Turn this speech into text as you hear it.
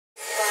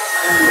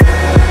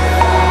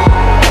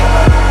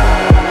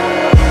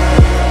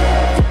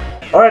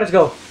Alright, let's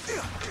go.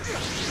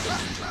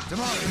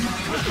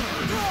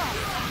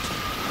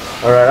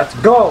 Alright, let's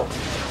go.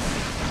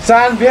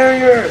 Sand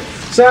barrier!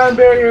 Sand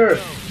barrier!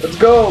 Let's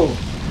go!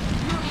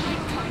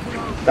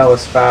 That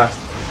was fast.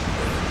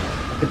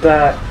 Look at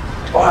that.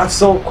 Oh, that's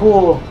so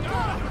cool.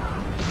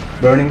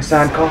 Burning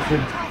sand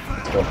coffin.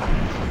 Let's go.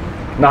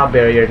 Not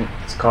barrier,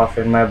 it's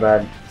coffin, my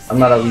bad. I'm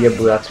not a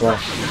weeaboo, that's why.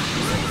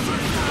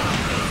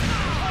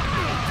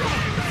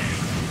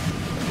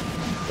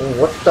 Oh,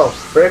 what the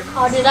frick?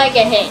 How did I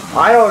get hit?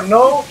 I don't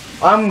know.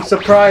 I'm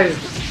surprised.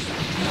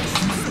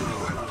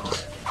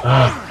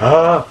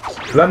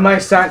 Let my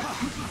sand.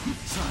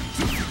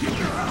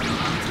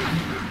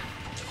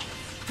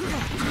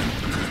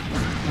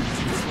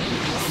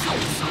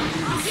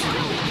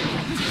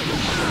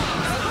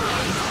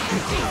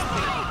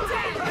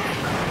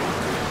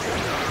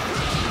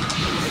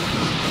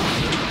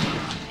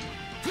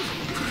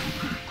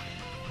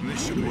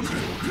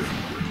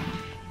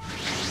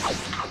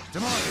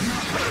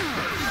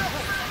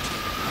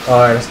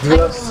 Alright, let's do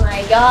this. Oh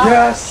my god.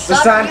 Yes, the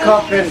sand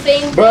coffin.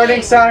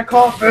 Burning sand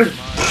coffin.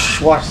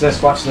 Watch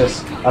this, watch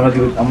this. I'm gonna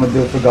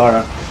do it for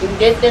Gaara. You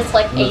did this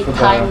like 8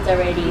 times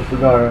already. For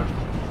Gaara.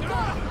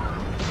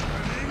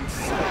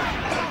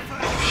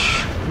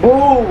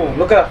 Boom!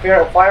 Look at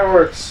that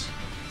fireworks.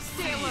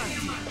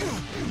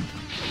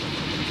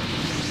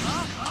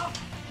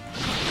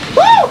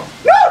 Woo!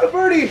 No, the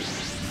birdie!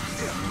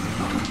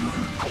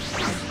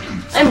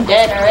 I'm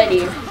dead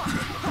already.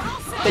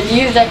 But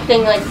you used that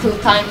thing like 2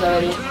 times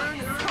already.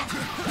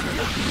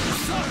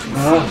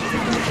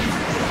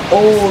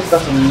 Oh,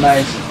 that's a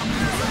nice.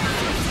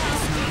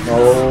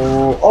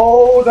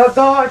 Oh, that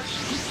dodge!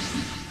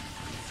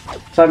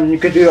 Simon, you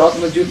could do your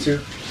ultimate jutsu.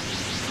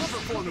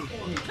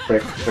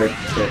 Frick.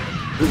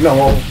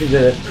 No, he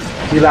did it.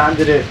 He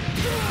landed it.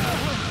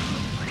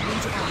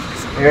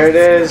 Here it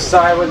is,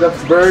 side with the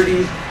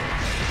birdie.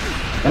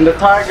 And the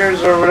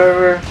tigers or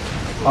whatever.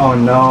 Oh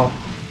no.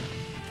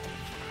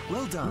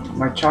 Well done.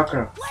 My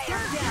chakra.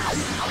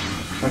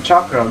 My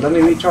chakra, let me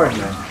recharge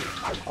man.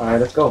 Alright,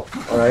 let's go.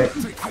 Alright.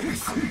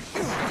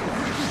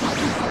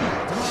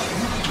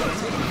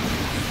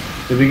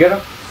 Did we get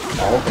him?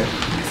 Oh, okay.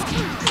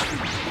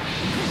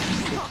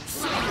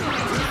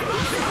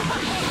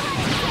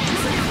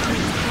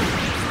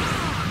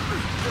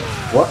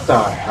 What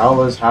the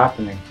hell is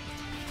happening?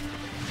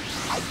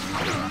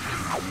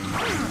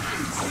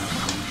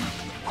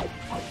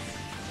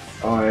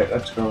 Alright,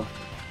 let's go.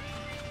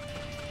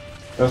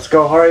 Let's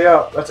go, hurry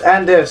up. Let's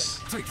end this.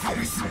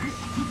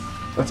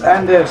 Let's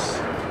end this.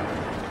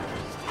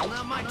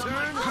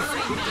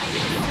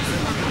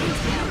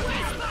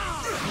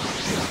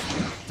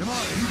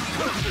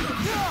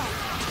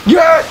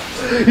 Yes!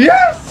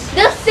 Yes!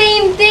 The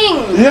same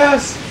thing!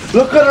 Yes!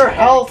 Look at our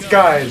health,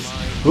 guys!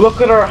 Look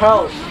at our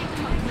health!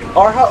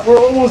 Our health, we're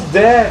almost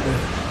dead!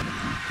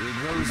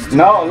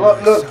 No,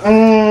 look.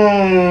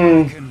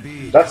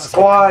 That's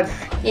squad.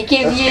 You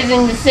keep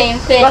using the same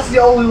thing. That's the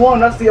only one,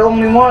 Let's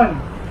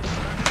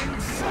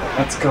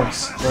go,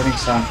 Burning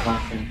Sand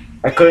Coffin.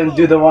 I couldn't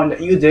do the one that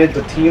you did,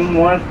 the team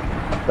one.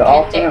 The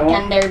alternate one.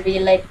 Can there be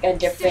like a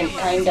different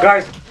kind of...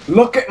 Guys,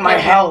 look at my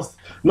health!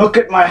 Look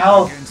at my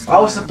health! I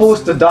was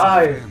supposed to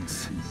die!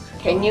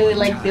 Can you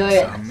like do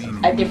it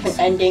a different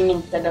ending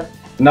instead of...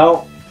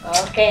 No.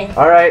 Okay.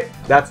 Alright,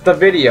 that's the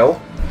video.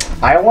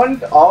 I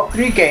won all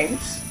 3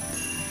 games.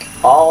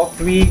 All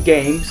 3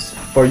 games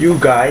for you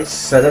guys.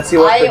 So let's see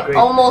what the grade.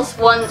 Almost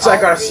won So all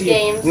I gotta 3 see.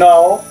 games.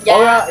 No. Yeah.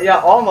 Oh yeah,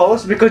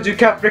 almost, because you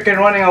kept freaking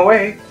running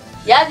away.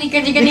 Yeah,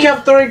 because you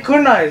kept throwing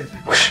kunais.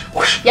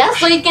 Yeah,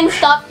 so you can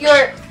stop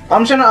your...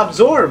 I'm trying to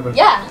absorb.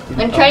 Yeah,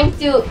 I'm trying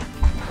to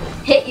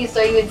hit you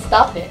so you would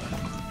stop it.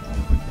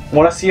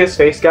 Wanna see his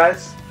face,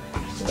 guys?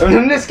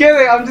 I'm just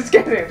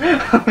kidding.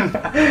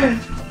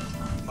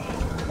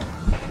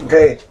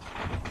 Okay.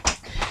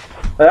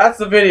 That's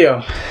the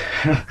video.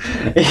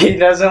 He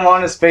doesn't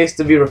want his face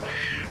to be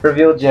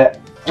revealed yet.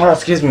 Oh,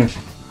 excuse me.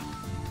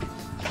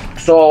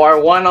 So I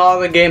won all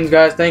the games,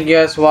 guys. Thank you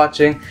guys for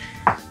watching.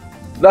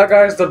 That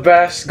guy's the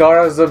best.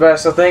 Gaara's the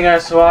best. So thank you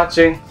guys for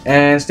watching.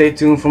 And stay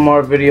tuned for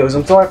more videos.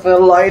 I'm sorry for the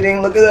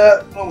lighting. Look at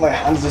that. Oh, my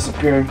hand's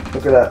disappearing.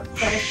 Look at that.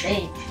 For the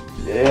shade.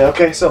 Yeah,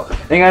 okay. So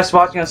thank you guys for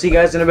watching. I'll see you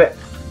guys in a bit.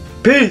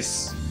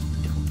 Peace.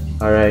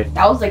 Alright.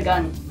 That was a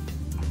gun.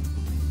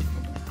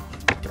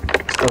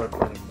 Still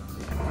recording.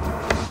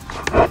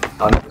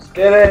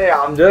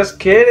 I'm just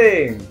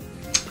kidding.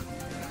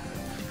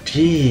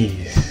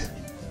 Jeez.